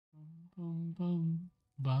Boom, boom,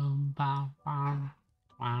 bum, bum, bum,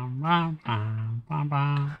 bum, bum, bum, bum,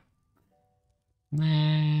 bum.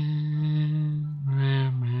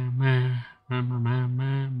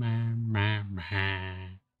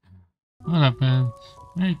 What up, man?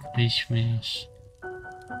 Merry Christmas.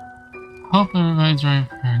 Hope everybody's ready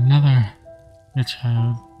for another Good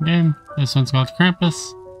Child game. This one's called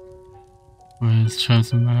Krampus. Was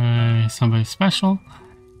chosen by somebody special.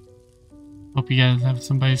 Hope you guys have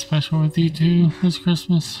somebody special with you too this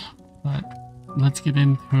Christmas. But let's get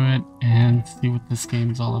into it and see what this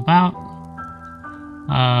game's all about.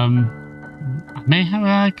 I may have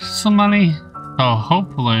like some money, so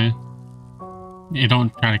hopefully you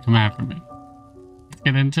don't try to come after me. Let's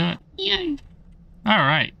get into it. Yay!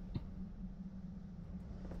 Alright.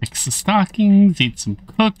 Fix the stockings, eat some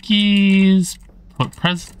cookies, put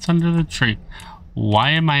presents under the tree. Why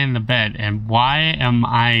am I in the bed? And why am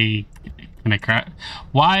I gonna cry?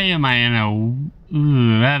 Why am I in a...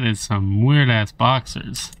 Ooh, that is some weird ass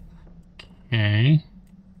boxers. Okay.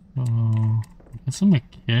 So, I guess I'm a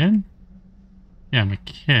kid? Yeah, I'm a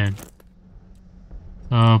kid.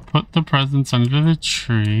 So, put the presents under the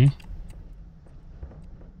tree.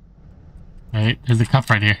 Right, there's a cup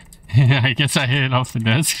right here. I guess I hit it off the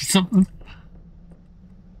desk or something.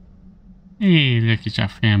 Hey, look at your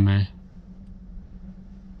family.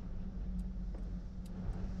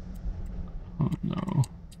 Oh no.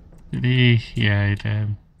 Did he? Yeah, he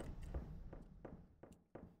did.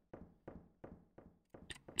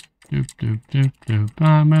 Doop, doop, doop, doop.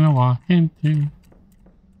 I'm gonna walk into.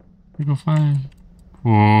 We go find.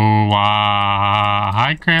 Whoa, wow.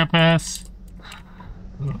 Hi, Krampus.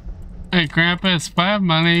 Hey, Krampus, if I have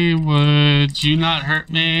money, would you not hurt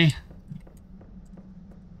me?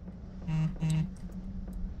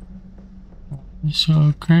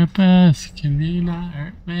 So, Krampus, can you not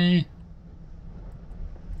hurt me?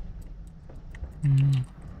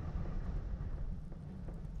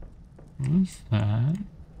 What's that?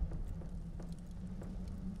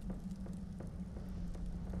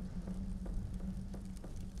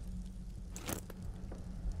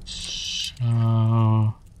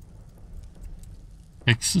 So...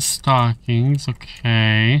 Fix the stockings,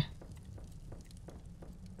 okay.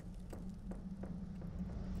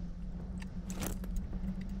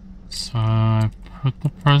 So I put the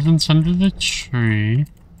presents under the tree.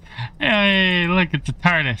 Hey, look at the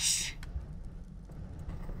TARDIS.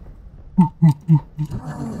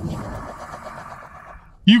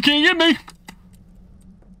 You can't get me!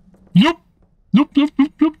 Nope! Nope, nope,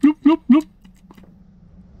 nope, nope, nope, nope, nope.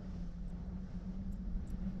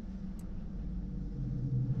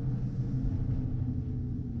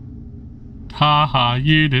 Haha,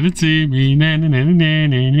 you didn't see me. Na, na, na, na,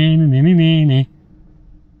 na, na, na, na, na, na.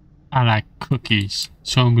 I like cookies,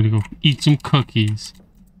 so I'm gonna go eat some cookies.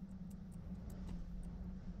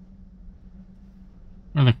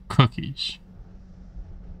 Where are the cookies?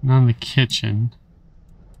 Not in the kitchen.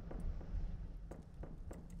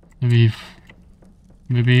 Maybe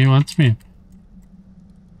he wants me.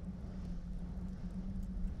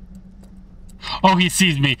 Oh, he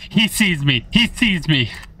sees me. He sees me. He sees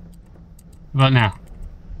me. What now?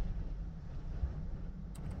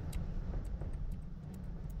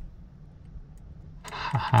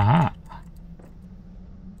 Haha.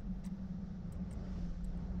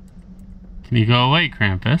 Can you go away,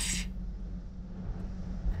 Krampus?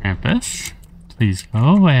 Krampus, please go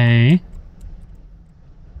away.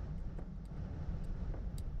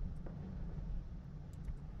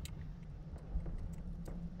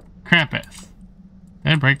 Krampus.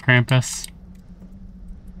 Did I break Krampus?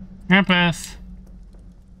 Krampus!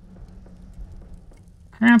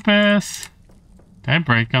 Krampus! Did I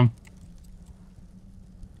break him?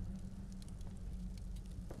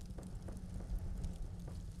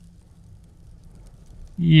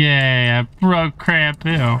 Yay, I broke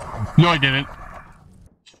Krampus. No, I didn't.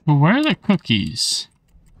 So where are the cookies?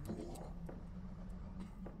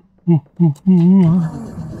 Ooh, ooh, ooh.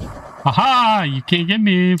 Haha! You can't get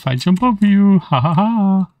me if I jump over you. Ha ha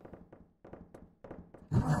ha.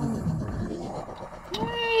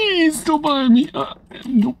 He's still behind me.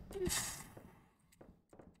 Nope.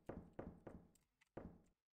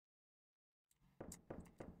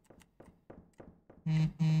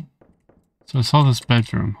 So I saw this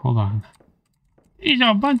bedroom. Hold on. These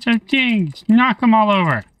are a bunch of things. Knock them all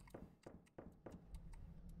over.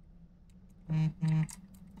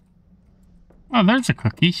 Oh, there's the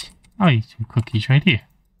cookies. I'll eat some cookies right here.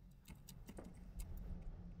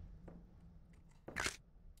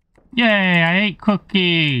 Yay, I ate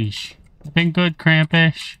cookies. Been good,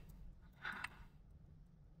 Krampus.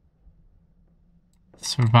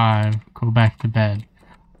 Survive. Go back to bed.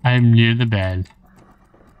 I'm near the bed.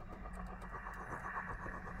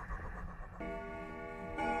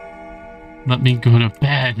 Let me go to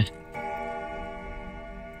bed.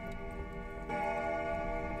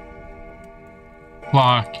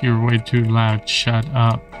 Clock, you're way too loud. Shut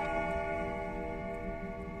up.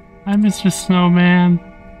 Hi, Mr. Snowman.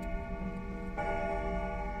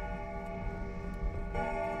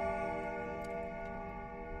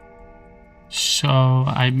 So,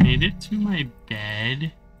 I made it to my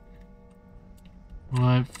bed,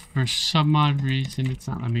 but for some odd reason, it's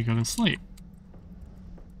not letting me go to sleep.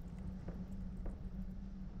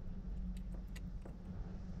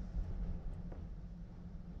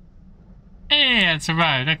 Hey, I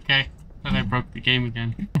survived. Okay. Thought I broke the game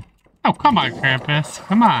again. Oh, come on, Krampus.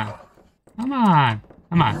 Come on. Come on.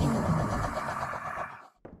 Come on.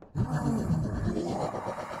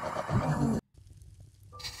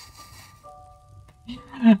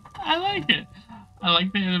 I like it. I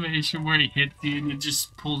like the animation where he hits you and it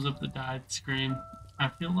just pulls up the dive screen. I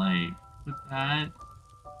feel like with that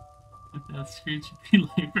screen should be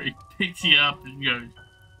like where he picks you up and goes,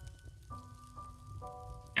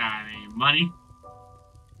 got any money?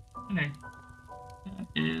 Okay. That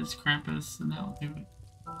is Krampus, and that will do it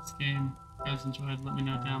for this game. If you guys enjoyed, let me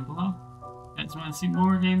know down below. If you guys want to see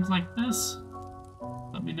more games like this,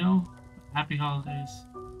 let me know. Happy holidays.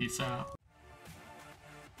 Peace out.